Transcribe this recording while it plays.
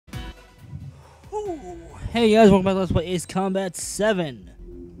Ooh. Hey guys, welcome back to Let's Play Ace Combat 7.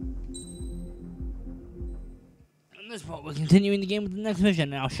 In this part, we're continuing the game with the next mission.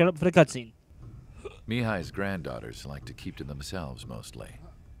 Now, shut up for the cutscene. Mihai's granddaughters liked to keep to themselves mostly.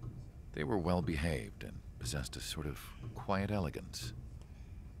 They were well behaved and possessed a sort of quiet elegance.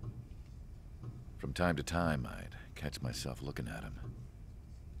 From time to time, I'd catch myself looking at them,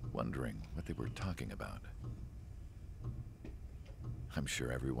 wondering what they were talking about. I'm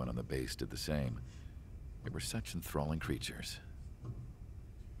sure everyone on the base did the same. They were such enthralling creatures.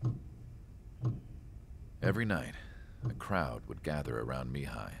 Every night, a crowd would gather around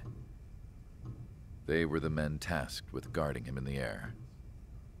Mihai. They were the men tasked with guarding him in the air.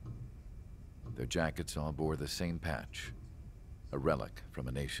 Their jackets all bore the same patch, a relic from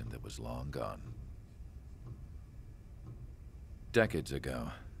a nation that was long gone. Decades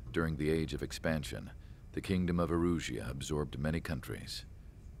ago, during the Age of Expansion, the Kingdom of Erusia absorbed many countries.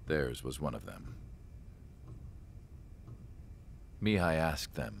 Theirs was one of them. Mihai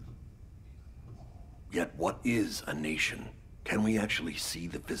asked them, "Yet what is a nation? Can we actually see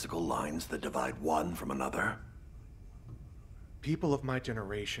the physical lines that divide one from another?" People of my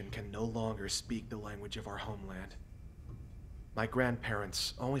generation can no longer speak the language of our homeland. My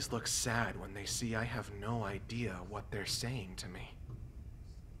grandparents always look sad when they see I have no idea what they're saying to me.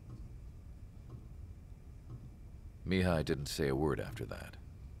 Mihai didn't say a word after that.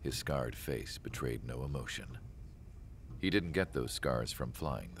 His scarred face betrayed no emotion. He didn't get those scars from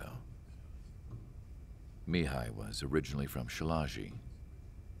flying, though. Mihai was originally from Shalaji.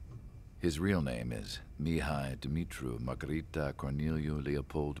 His real name is Mihai Dumitru Margarita Corneliu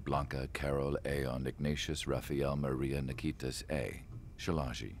Leopold Blanca Carol Aeon Ignatius Raphael Maria Nikitas A.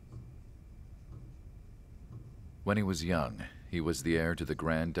 Shalaji. When he was young, he was the heir to the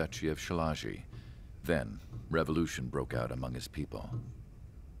Grand Duchy of Shalaji. Then, revolution broke out among his people.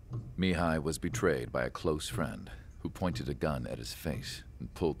 Mihai was betrayed by a close friend who pointed a gun at his face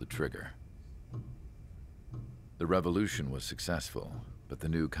and pulled the trigger. The revolution was successful, but the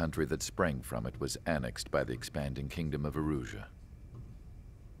new country that sprang from it was annexed by the expanding Kingdom of Erusia.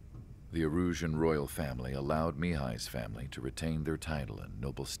 The Erusian royal family allowed Mihai's family to retain their title and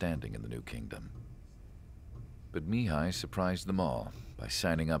noble standing in the new kingdom. But Mihai surprised them all by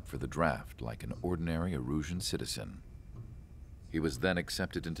signing up for the draft like an ordinary Erusian citizen. He was then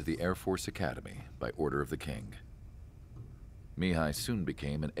accepted into the Air Force Academy by order of the king. Mihai soon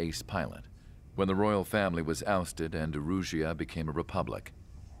became an ace pilot. When the royal family was ousted and Erusia became a republic,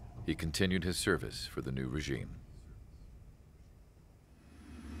 he continued his service for the new regime.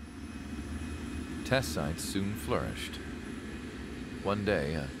 Test sites soon flourished. One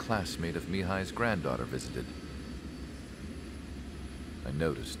day, a classmate of Mihai's granddaughter visited. I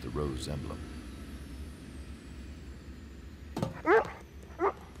noticed the rose emblem.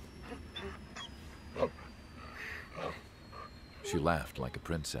 She laughed like a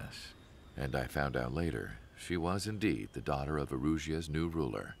princess, and I found out later she was indeed the daughter of Erusia's new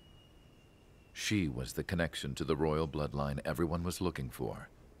ruler. She was the connection to the royal bloodline everyone was looking for,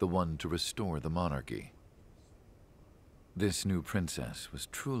 the one to restore the monarchy. This new princess was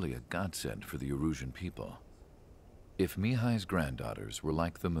truly a godsend for the Erusian people. If Mihai's granddaughters were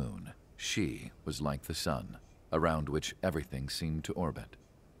like the moon, she was like the sun, around which everything seemed to orbit.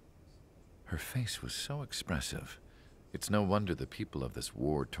 Her face was so expressive. It's no wonder the people of this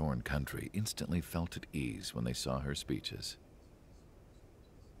war-torn country instantly felt at ease when they saw her speeches.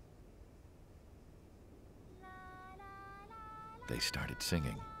 They started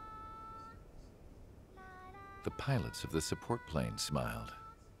singing. The pilots of the support plane smiled,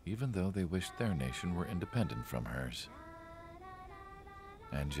 even though they wished their nation were independent from hers.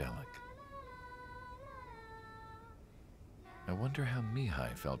 Angelic. I wonder how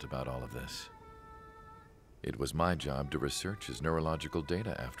Mihai felt about all of this. It was my job to research his neurological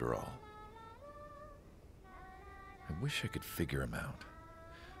data, after all. I wish I could figure him out.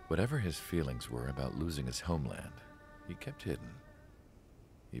 Whatever his feelings were about losing his homeland, he kept hidden,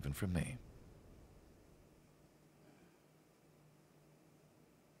 even from me.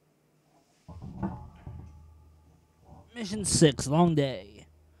 Mission 6, long day.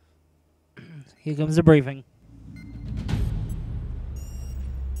 Here comes the briefing.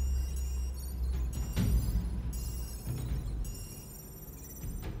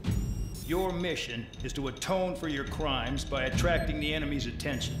 Your mission is to atone for your crimes by attracting the enemy's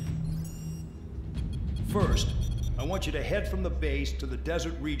attention. First, I want you to head from the base to the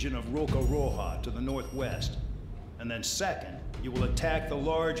desert region of Roca-Roja to the northwest. And then second, you will attack the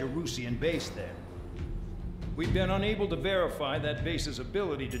large Erusian base there. We've been unable to verify that base's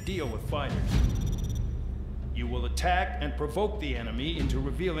ability to deal with fighters. You will attack and provoke the enemy into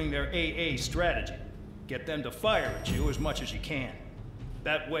revealing their AA strategy. Get them to fire at you as much as you can.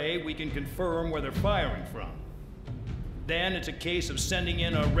 That way, we can confirm where they're firing from. Then it's a case of sending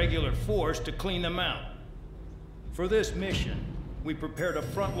in a regular force to clean them out. For this mission, we prepared a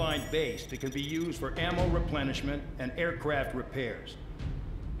frontline base that can be used for ammo replenishment and aircraft repairs.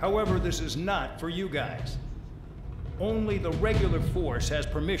 However, this is not for you guys. Only the regular force has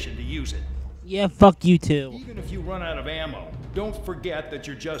permission to use it. Yeah, fuck you too. Even if you run out of ammo, don't forget that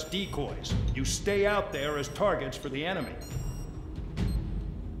you're just decoys. You stay out there as targets for the enemy.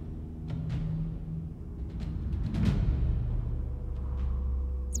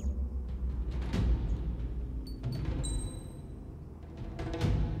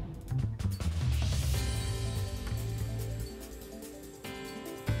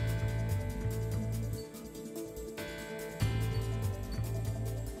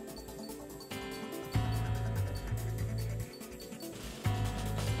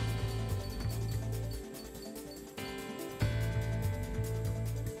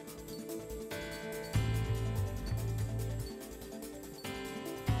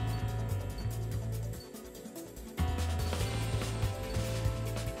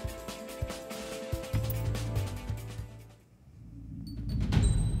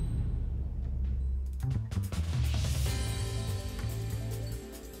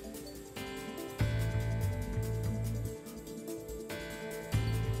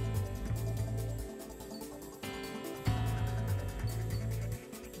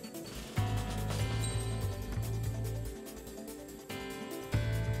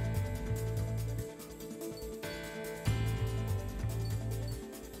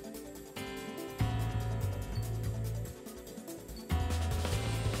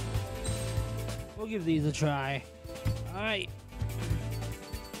 We'll give these a try. Alright.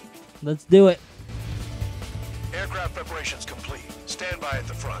 Let's do it. Aircraft preparations complete. Stand by at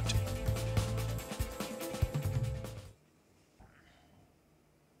the front.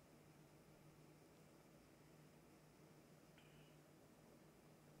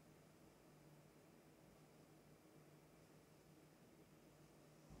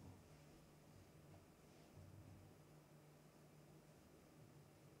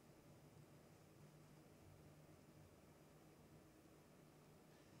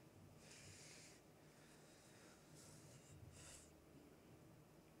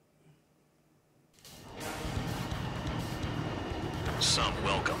 Some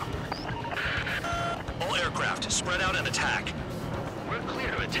welcome. All aircraft, spread out and attack. We're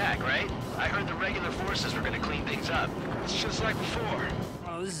clear to attack, right? I heard the regular forces were gonna clean things up. It's just like before.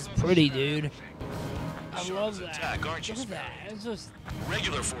 Oh, this is pretty, dude. I Sure love to that. attack, aren't you, Look at that. It's just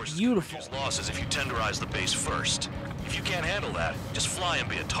Regular forces beautiful. can reduce losses if you tenderize the base first. If you can't handle that, just fly and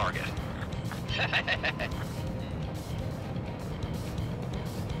be a target.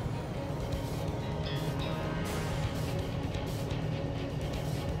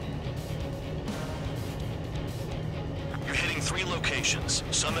 You're hitting 3 locations.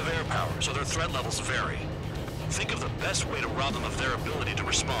 Some have air power, so their threat levels vary. Think of the best way to rob them of their ability to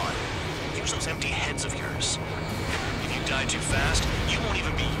respond. Use those empty heads of yours. If you die too fast, you won't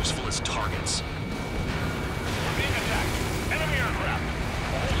even be useful as targets. We're being attacked. Enemy aircraft.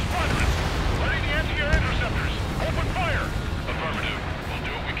 A whole squadron. Letting the anti-air interceptors. Open fire. Affirmative. We'll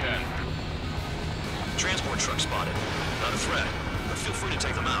do what we can. Transport truck spotted. Not a threat, but feel free to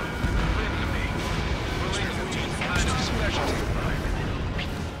take them out. Leave to me. We're leaving for some kind of specialty.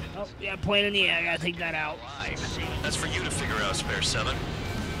 oh yeah, plane in the air. I gotta take that out. That's for you to figure out, Spare 7.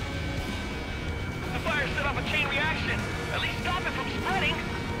 The fire set off a chain reaction. At least stop it from spreading.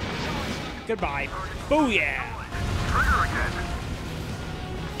 Goodbye. Booyah. Trigger again.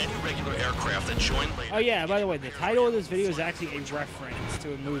 Any regular aircraft that join later. Oh yeah, by the way, the title of this video is actually a reference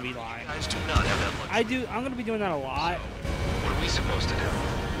to a movie line. Guys do not have that luxury. I'm gonna be doing that a lot. What are we supposed to do?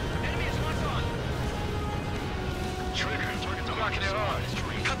 Enemy is locked on. Trigger. Locking it on.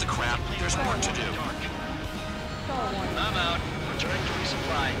 Cut the crap. There's work to do. I'm out. Returning to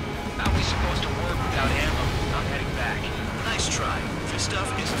resupply. How are we supposed to work without ammo? I'm heading back. Nice try. This stuff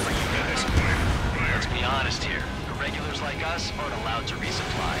isn't for you guys. Let's be honest here. Irregulars like us aren't allowed to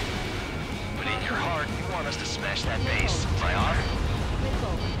resupply. But in your heart, you want us to smash that base. Am I off?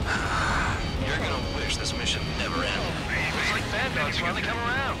 You're gonna wish this mission never ended. Looks like fan bugs finally come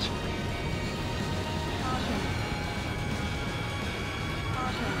around.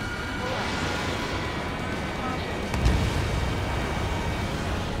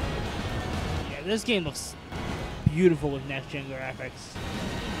 Yeah, this game looks beautiful with next-gen graphics.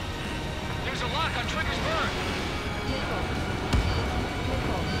 There's a lock on Trigger's burn.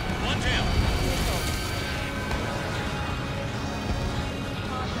 One down.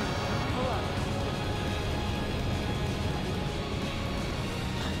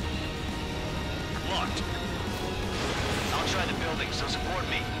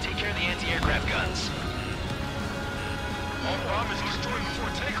 the anti-aircraft guns. All bomb is destroyed before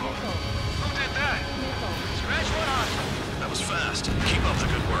takeoff. Who did that? Scratch one hostile. That was fast. Keep up the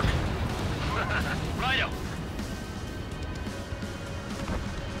good work. Righto.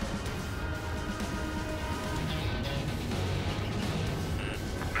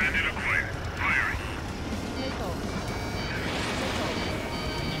 Bandit acquired. Firing.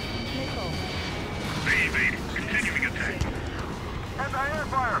 Evade. Continuing attack. Anti-air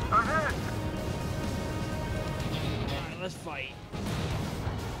fire. Ahead. Alright, let's fight.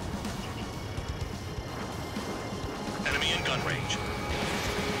 Enemy in gun range.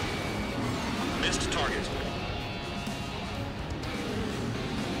 Missed target.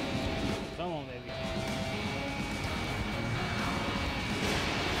 Come on, baby.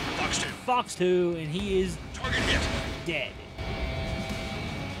 Fox 2. Fox 2, and he is Target hit. dead.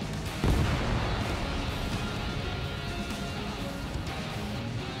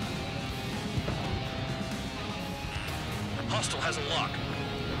 Hostile has a lock.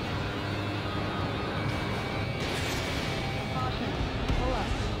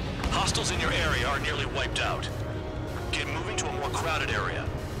 Hostiles in your area are nearly wiped out. Get moving to a more crowded area.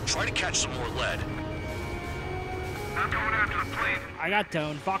 Try to catch some more lead. I'm going after the plane. I got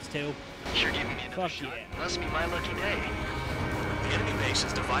Tone. Fox 2. You're giving me another Fuck shot. yeah. Must be my lucky day. The enemy base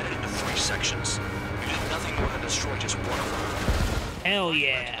is divided into 3 sections. You did nothing more than destroy just one of them. Hell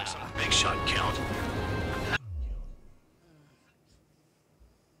yeah. Some big shot count.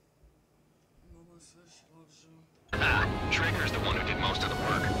 Ah, Trigger's the one who did most of the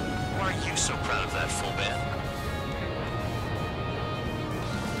work. Why are you so proud of that, full band?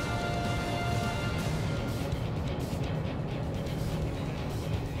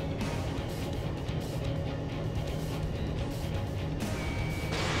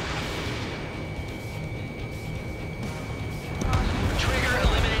 Trigger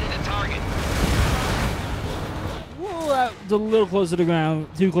eliminated the target. Whoa, that was a little close to the ground.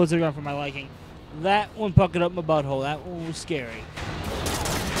 Too close to the ground for my liking. That one puckered up my butthole. That one was scary.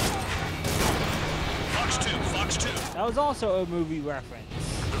 Fox 2, Fox 2. That was also a movie reference.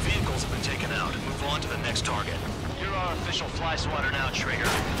 The vehicles have been taken out. Move on to the next target. You're our official fly swatter now, Trigger.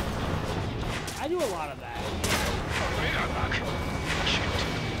 I do a lot of that. Radar lock. Shoot.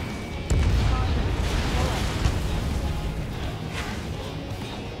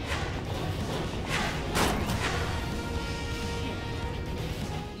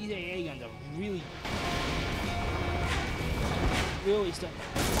 These AA guns are really starting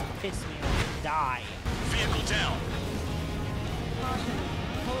to piss me off and die. Vehicle down.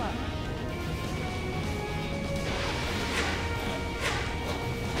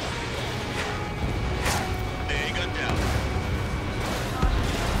 A gun down.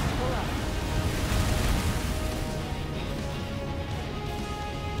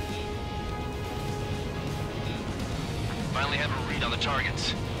 Finally have a read on the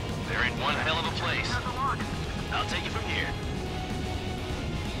targets. They're in one hell of a place. I'll take it from here.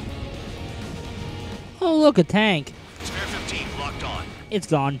 Oh, look, a tank. Spare 15 locked on. It's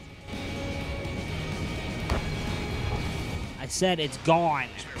gone. I said it's gone.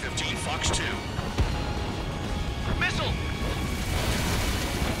 Spare 15 Fox 2. Missile!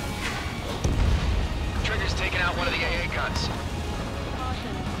 Trigger's taking out one of the AA guns.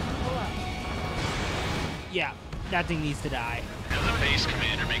 Yeah, that thing needs to die. Now the base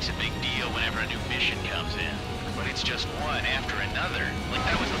commander makes a big deal whenever a new mission comes in. But it's just one after another. Like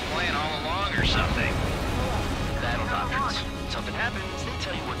that was the plan all along or something. Battle doctrines. Something happens, they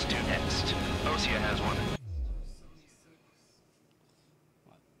tell you what to do next. Osea has one.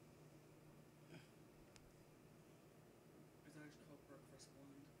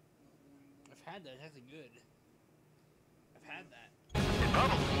 I've had that. That's good. I've had that. It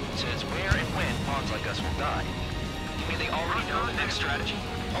probably says where and when pawns like us will die. You mean they already know the next strategy?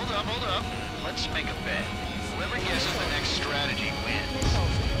 Hold up. Let's make a bet. Whoever guesses the next strategy wins.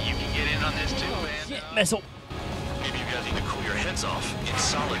 You can get in on this too, man. Shit, missile. Maybe you guys need to cool your heads off. It's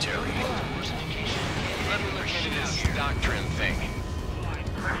solitary. Let me look into this doctrine thing.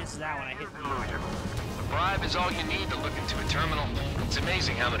 I missed that one. I hit the A bribe is all you need to look into a terminal. It's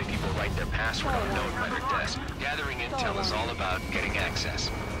amazing how many people write their password on a note by their desk. Gathering intel is all about getting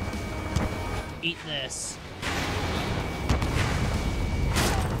access. Eat this.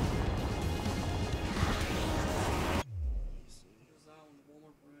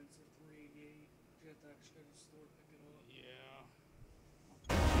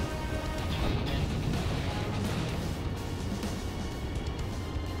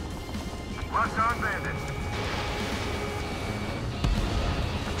 Locked on bandit.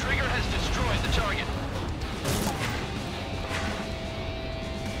 Trigger has destroyed the target.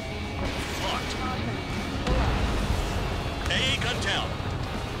 AA gun down.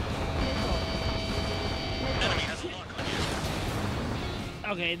 Enemy has a lock on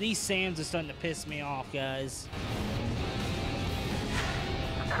you. Okay, these SAMs are starting to piss me off, guys.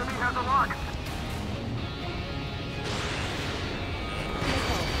 Enemy has a lock.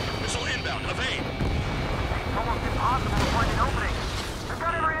 Missile inbound. Evade. It's almost impossible to find an opening. I've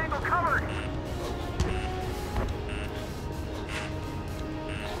got every angle covered.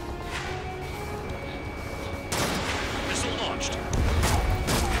 Missile launched.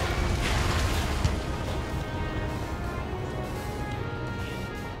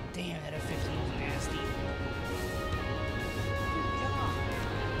 Damn, that F-15 was nasty.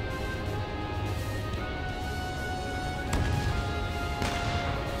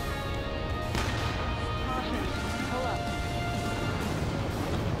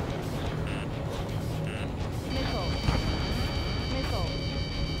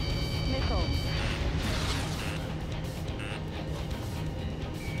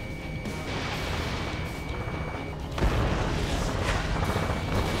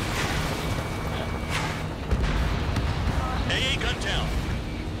 AA gun down.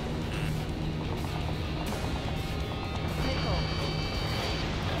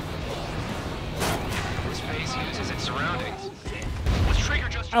 This base uses its surroundings. Was Trigger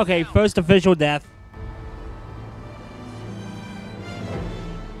just Okay, first official death.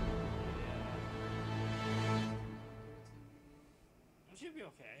 It should be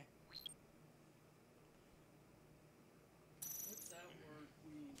okay.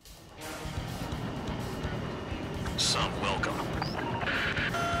 Some welcome.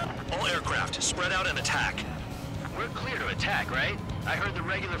 All aircraft, spread out and attack. We're clear to attack, right? I heard the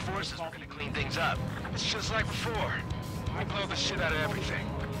regular forces are gonna clean things up. It's just like before. We blow the shit out of everything.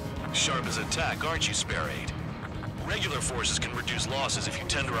 Sharp as attack, aren't you, Spare 8? Regular forces can reduce losses if you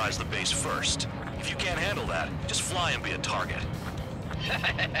tenderize the base first. If you can't handle that, just fly and be a target. We're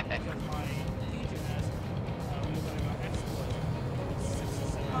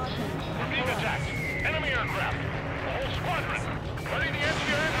being attacked. Enemy aircraft. A whole squadron. Ready the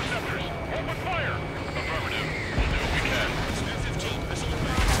anti-air interceptors. Open fire. Affirmative. We'll do what we can. Su-15 missile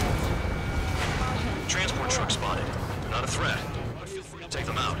away. Transport truck spotted. Not a threat, but feel free to take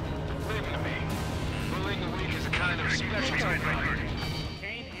them out. Leave them to me. Bullying the weak is a kind of specialty of mine.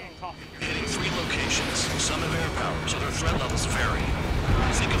 Cane and coffee. Hitting 3 locations. Some have air power, so their threat levels vary.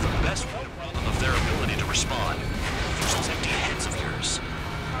 Think of the best way to rob them of their ability to respond. Use those empty heads of yours.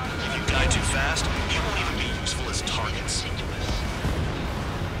 If you die too fast, you won't even be useful as targets.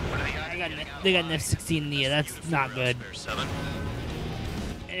 They got an F-16 in the air. That's not good. Spare 7.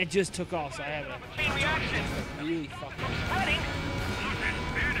 And it just took off, so I have Chain reaction. a really fucking... Spreading.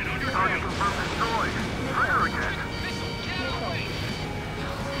 Target confirmed destroyed. Trigger again.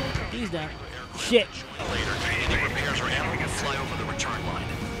 He's down. Shit. Later, any repairs or ammo will fly over the return line.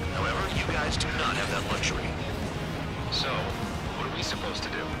 However, you guys do not have that luxury. So, what are we supposed to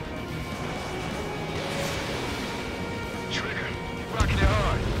do? Trigger, rocking it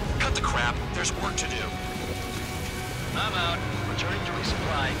hard. Cut the crap. There's work to do. I'm out. Returning to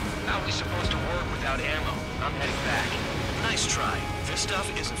resupply. How are we supposed to work without ammo? I'm heading back. Nice try. This stuff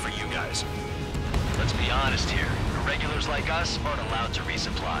isn't for you guys. Let's be honest here. Irregulars like us aren't allowed to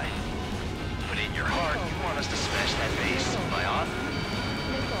resupply. But in your heart, you want us to smash that base. Am I off?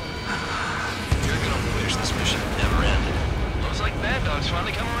 You're gonna wish this mission never ended. Looks like Mad Dog's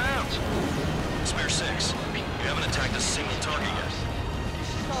finally come around. Spare 6. You haven't attacked a single target yet.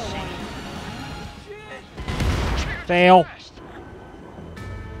 Fail.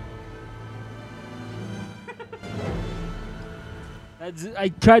 I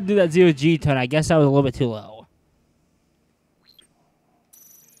tried to do that 0G turn. I guess I was a little bit too low.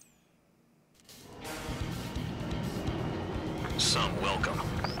 Some welcome.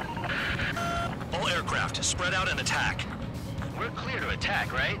 All aircraft, spread out and attack. We're clear to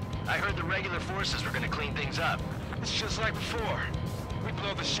attack, right? I heard the regular forces were gonna clean things up. It's just like before. We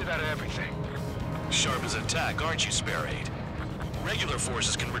blow the shit out of everything. Sharp as attack, aren't you, Spare 8? Regular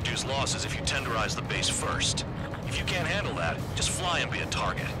forces can reduce losses if you tenderize the base first. If you can't handle that, just fly and be a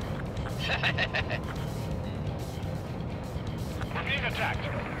target. We're being attacked.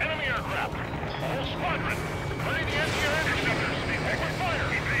 Enemy aircraft. A whole squadron. Ready the anti-air interceptors. Open fire.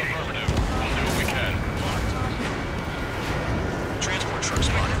 Affirmative. We'll do what we can. Transport truck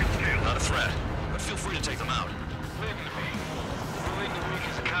spotted. Not a threat, but feel free to take them out. Leave them to me. Bullying the weak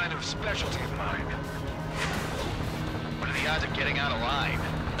is a kind of specialty of mine. What are the odds of getting out alive?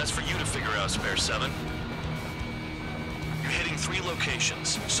 That's for you to figure out, Spare 7. You're hitting 3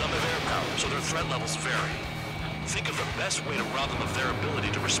 locations. Some have air power, so their threat levels vary. Think of the best way to rob them of their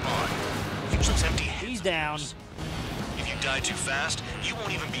ability to respond. Use those empty heads. He's down. If you die too fast, you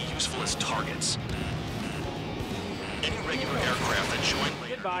won't even be useful as targets. Any regular aircraft that join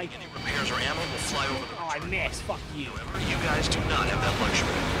later, Goodbye. any repairs or ammo will fly over the Oh, I missed. Fuck you. You guys do not have that luxury.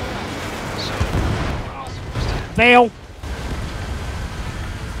 So, Fail.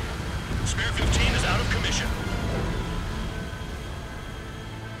 Spare 15 is out of commission.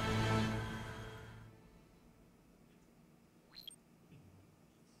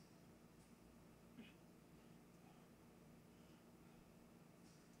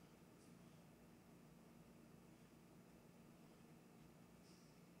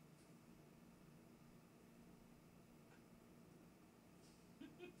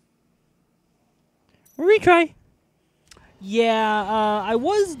 Retry. Yeah,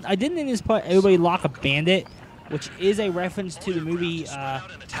 I didn't in this part everybody lock a bandit, which is a reference to the movie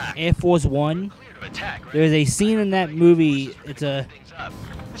Air Force One. There's a scene in that movie. It's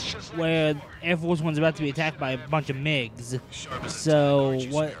where Air Force One's about to be attacked by a bunch of MiGs. So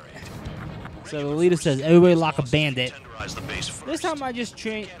what? So the leader says, "Everybody lock a bandit." This time I just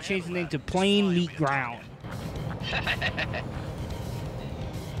changed the name to Plain Meat Ground.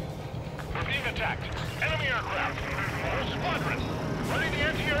 We're being attacked. Enemy aircraft. Whole squadron. Ready the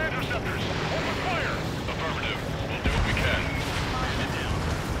anti-air interceptors. Open fire. Affirmative. We'll do what we can.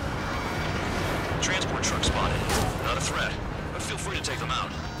 Transport truck spotted. Not a threat, but feel free to take them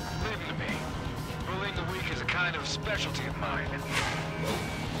out. Leave them to me. Bullying the weak is a kind of specialty of mine.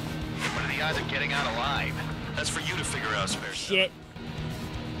 What are the odds of getting out alive? That's for you to figure out, Spare. Shit.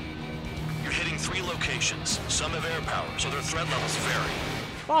 You're hitting 3 locations. Some have air power, so their threat levels vary.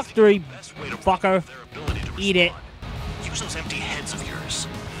 Fuck 3, Best way to fucker. their ability to Eat it. respond. Use those empty heads of yours.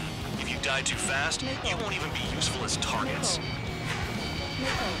 If you die too fast, you won't even be useful as targets.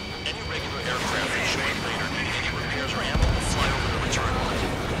 Any regular aircraft that join later needing any repairs or ammo will fly over the return line.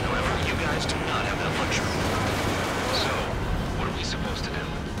 However, you guys do not have that luxury. So, what are we supposed to do?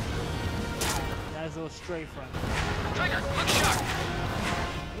 That's a little straight front. Trigger, look sharp!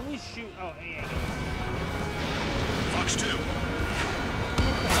 Let me shoot. Oh, yeah. Fox 2.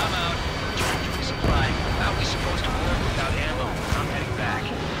 I'm out. Trying to resupply. How are we supposed to work without ammo? I'm heading back.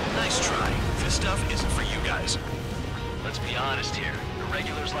 Nice try. This stuff isn't for you guys. Let's be honest here.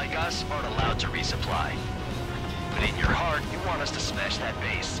 Irregulars like us aren't allowed to resupply. But in your heart, you want us to smash that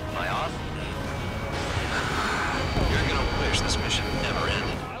base. Am I off? You're gonna wish this mission never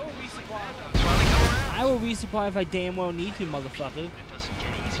ended. I will resupply if I damn well need to, motherfucker. It doesn't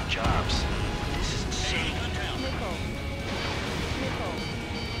get easy jobs. This is insane.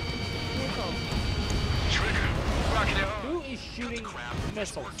 Trigger, rocket it home. Who is shooting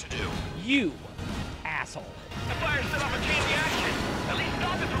missiles? Work to do. You, asshole. The fire set off a chain reaction. At least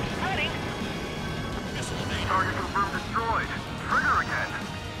stop it from spreading. Target confirmed destroyed. Trigger again.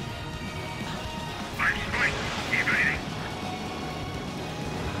 I'm straight. Evading.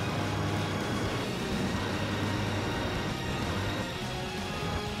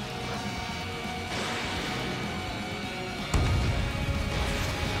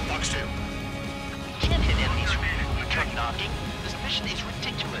 Fox 2. Can't hit enemies from knocking. This mission is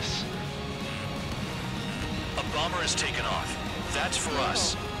ridiculous. A bomber has taken off. That's for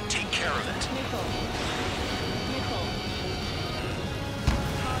us. Take care of it.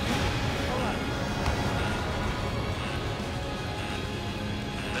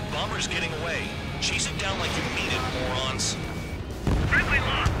 That bomber's getting away. Chase it down like you mean it, morons. Friendly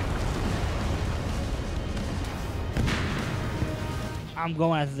lock. I'm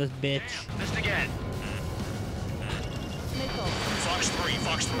going after this bitch. Missed again. Fox 3,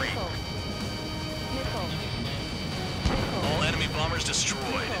 Fox 3. All enemy bombers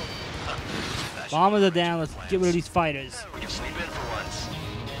destroyed. Bombers are down. Let's get rid of these fighters. We can sleep in for once.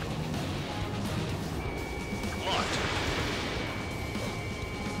 Locked.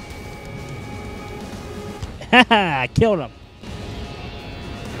 Haha, killed him.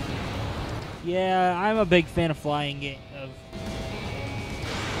 Yeah, I'm a big fan of flyght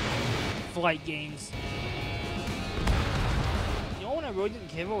games. The only one I really didn't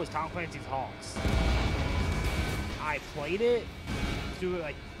care for was Tom Clancy's Hawks. I played it through it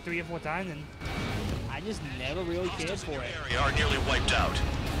like 3 or 4 times, and I just never really cared for it. Area are nearly wiped out.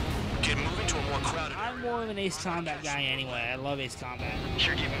 Get moving to a more crowded area. I'm more of an Ace Combat guy anyway. I love Ace Combat.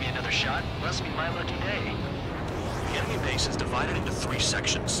 You're giving me another shot? Must be my lucky day. The enemy base is divided into 3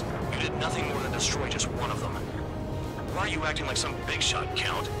 sections. You did nothing more than destroy just one of them. Why are you acting like some big shot,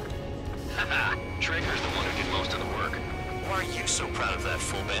 Count? Haha, Trigger's the one who did most of the work. Why are you so proud of that,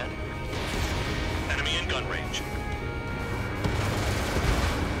 full band? Enemy in gun range.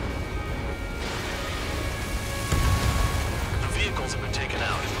 The vehicles have been taken checking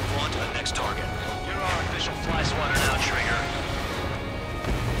out. Move on to the next target. You're our official fly swatter now, Trigger.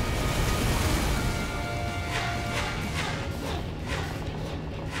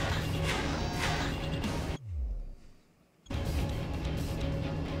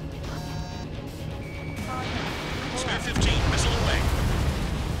 Spare 15, missile away.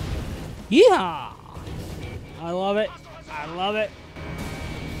 Yeah, I love it. I love it.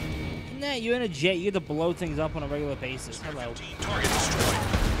 Isn't that you're in a jet? You get to blow things up on a regular basis. Hello. Target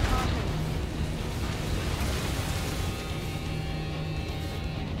destroyed.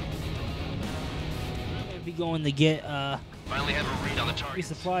 I'll be going to get Finally have a read on the target.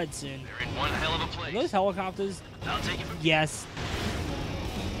 resupplied soon. They're in one hell of a Are place. those helicopters? I'll take it from Yes.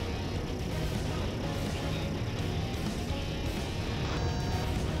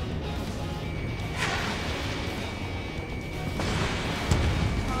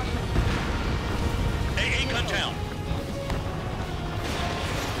 AA gun down.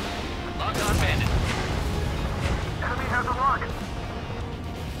 Lock on bandit. Enemy has a lock.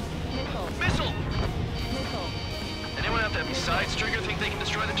 Missile! Anyone out there besides Trigger think they can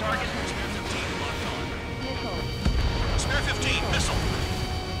destroy the target? Spare 15, missile.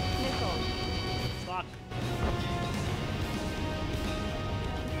 Fuck.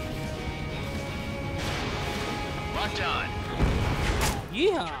 Locked on.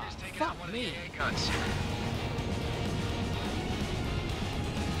 Yeah. Just taking out Fuck one of the me. AA guns.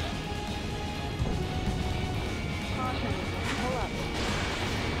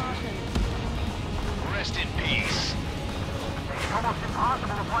 Rest in peace. It's almost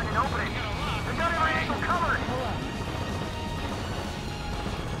impossible to find an opening. We got every angle covered.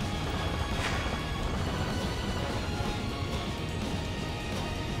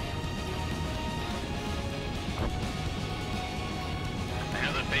 I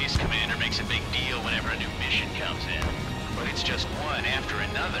know the base commander makes a big deal whenever a new mission comes in. But it's just one after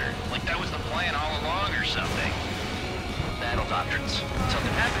another. Like that was the plan all along or something. Battle doctrines.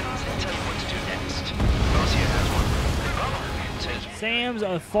 Something happens, they tell you what to do next. Rosia has one. It says, Sam's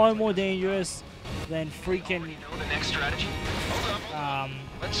are far more dangerous than freaking you know the next strategy? Hold on.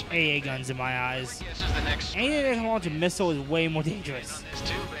 Let's AA guns in my eyes. This is the next Anything that can launch a missile is way more dangerous. this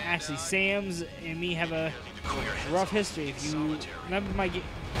too, man. Actually, Sam's and me have a rough history. If you remember my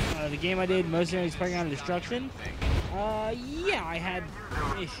the game I did, Mercenaries Playground of Destruction, yeah, I had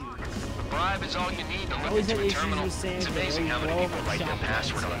issues. A bribe is all you need to look always into had a issues terminal. with Sam, It's but amazing how many always people blow write their up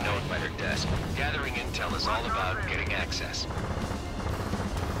password on a shots. note by their desk. Gathering intel is all about getting access.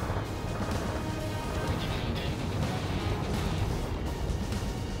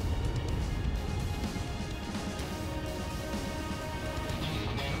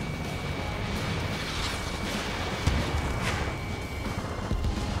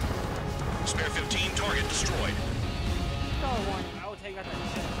 Spare 15, target destroyed. I will take out that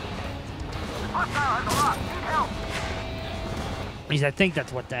shit. Hostile has a lock. Need help. At least I think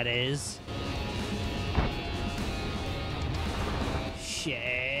that's what that is.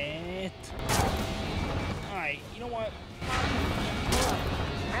 Shit. Alright, you know what?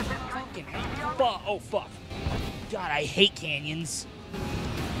 Fucking hate. Oh, fuck. God, I hate canyons.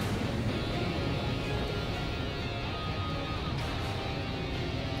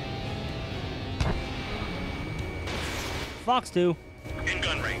 Fox 2. In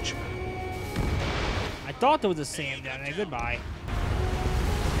gun range. I thought there was a Sam down there. Goodbye.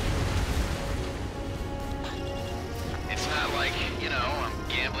 It's not like, you know, I'm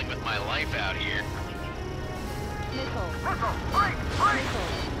gambling with my life out here. Missile. Break.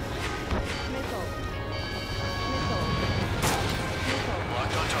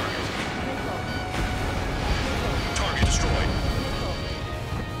 Locked on target. Target destroyed.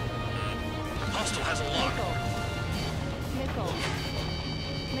 Hostile has a lock.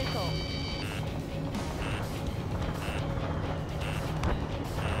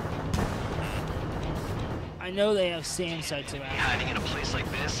 I know they have SAM sites around. Hiding in a place like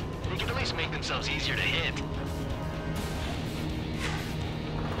this, they can at least make themselves easier to hit.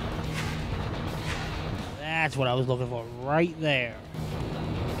 That's what I was looking for right there.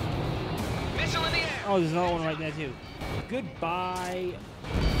 Missile in the air! Oh, there's another one right there too. Goodbye.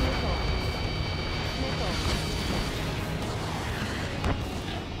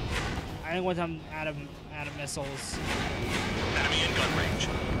 I think once I'm out of missiles. Enemy in gun range.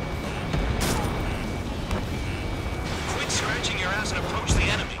 Quit scratching your ass and approach the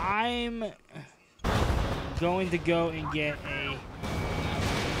enemy. I'm going to go and get a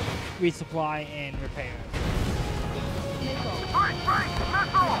resupply and repair.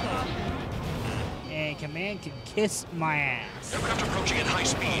 And command can kiss my ass. Aircraft approaching at high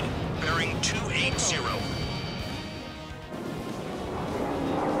speed. Bearing 280.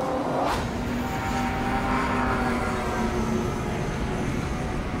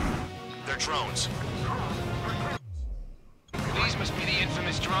 drones. These must be the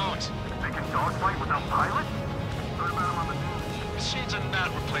infamous drones. They can dogfight without pilots? Heard about them on the news. Machines are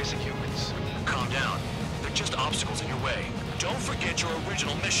not replacing humans. Calm down. They're just obstacles in your way. Don't forget your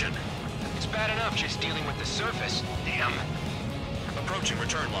original mission. It's bad enough just dealing with the surface. Damn. Approaching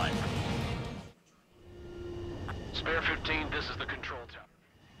return line. Spare 15, this is the control tower.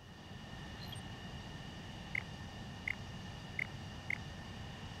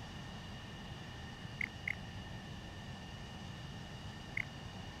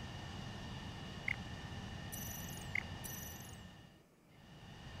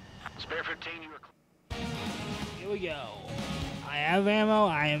 Spare 15, you are Here we go. I have ammo.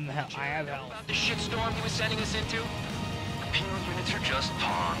 I have health. About the shitstorm he was sending us into? Penal units are just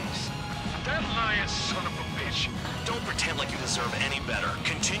pawns. That lying son of a bitch. Don't pretend like you deserve any better.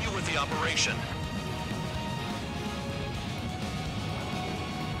 Continue with the operation.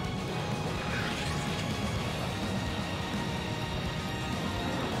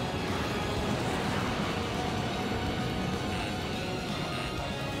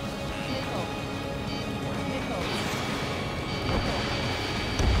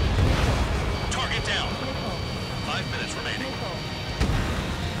 Target down. 5 minutes remaining.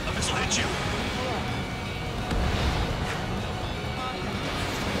 A missile hit you.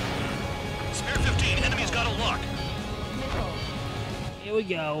 Spare 15, enemy's got a lock. Here we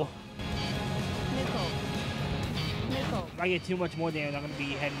go. If I get too much more damage, I'm going to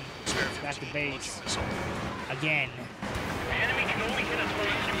be heading back to base. Missile. Again. The enemy can only hit us from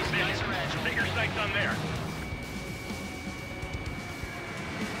each position. Bigger sights on there.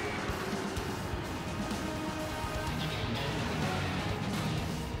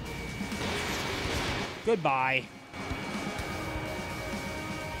 Goodbye.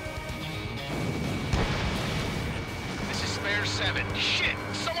 This is Spare 7. Shit!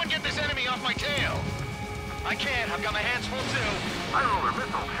 Someone get this enemy off my tail! I can't. I've got my hands full too. High roller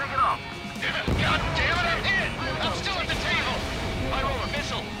missile, shake it off. God damn it, I'm hit! I'm still at the table! I roll a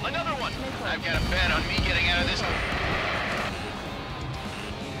missile. Another one! I've got a bet on me getting out of this.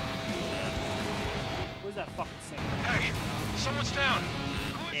 Where's that fucking thing? Hey, someone's down.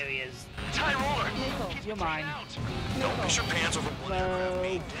 There he is. Tie roller. You're mine. Don't piss your pants over one aircraft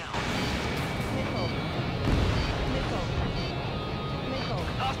being down.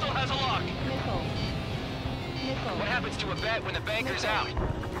 Hostile has a lock. What happens to a bet when the banker's out?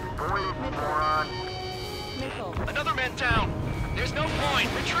 Boy, moron. Another man down. There's no point.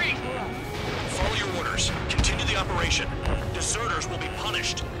 Retreat. Follow your orders. Continue the operation. Deserters will be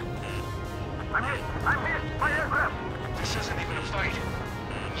punished. I'm hit. My aircraft. This isn't even a fight.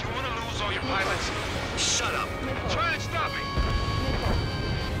 You want to lose all your pilots? Shut up. Try and stop me.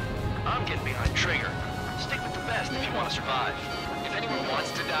 I'm getting behind Trigger. Stick with the best if you want to survive. If anyone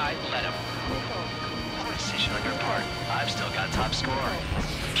wants to die, let him. Poor decision on your part. I've still got top score.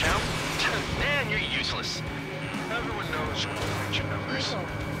 Count? Man, you're useless. Everyone knows you want to reach your numbers.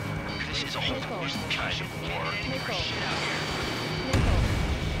 This is a whole different kind of war. Shit out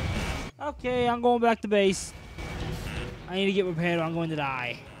here. Okay, I'm going back to base. I need to get prepared or I'm going to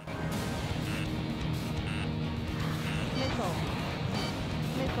die.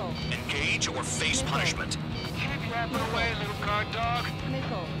 Engage or face punishment. Keep yapping away, little guard dog.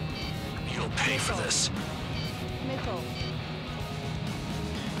 You'll pay for this.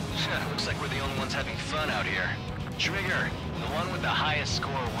 Looks like we're the only ones having fun out here. Trigger, the one with the highest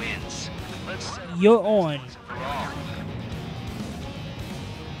score wins. Let's You're on. for all.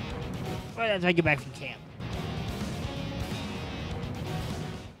 Right after I get back from camp.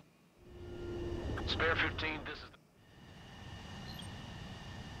 Spare 15, this is...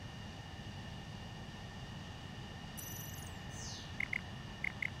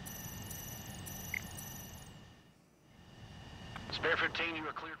 Spare 15, you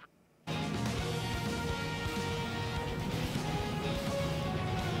are cleared for...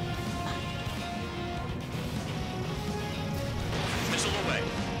 Missile away.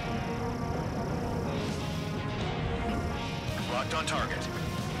 Locked on target.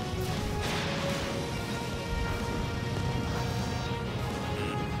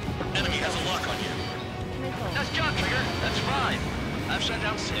 Enemy has a lock on you. Nice job, Trigger. That's fine. I've shut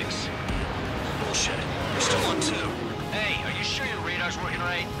down 6. Bullshit. You're still on 2. Hey, are you sure your radar's working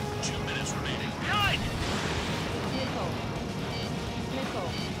right? 2 minutes remaining. Behind!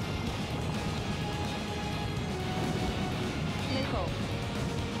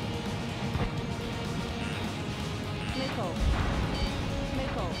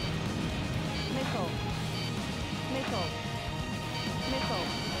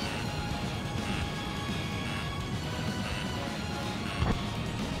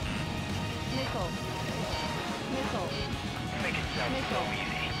 Make it sound so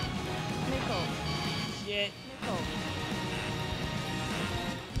easy. Shit.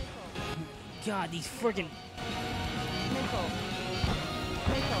 God, these freaking.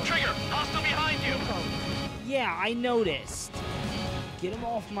 Trigger, hostile behind you. Yeah, I noticed. Get him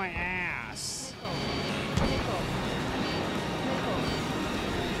off my ass.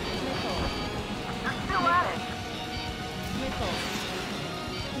 Still at it.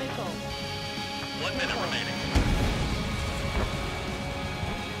 1 minute remaining.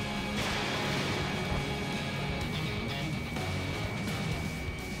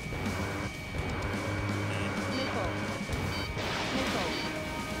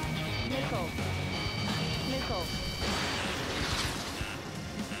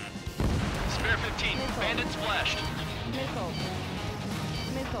 Spare 15. Bandit splashed.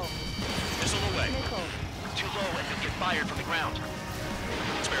 Missile away. Too low and you'll get fired from the ground.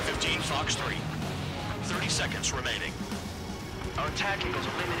 Spare 15, Fox 3. 30 seconds remaining. Our attack angles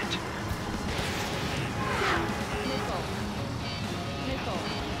are limited.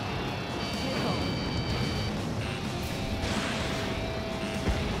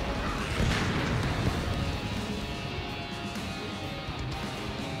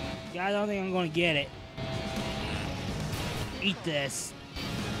 Yeah, I don't think I'm gonna get it. Eat this.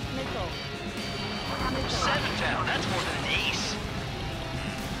 7 down. That's more than an ace.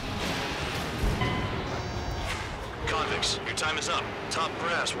 Convicts, your time is up. Top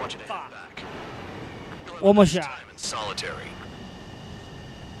brass want you to head back. One more shot. Time in solitary.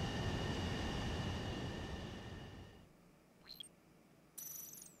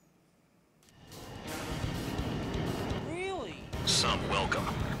 Really? Some welcome.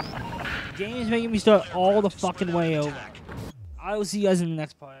 Game is making me start all the fucking way over. I will see you guys in the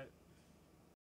next part.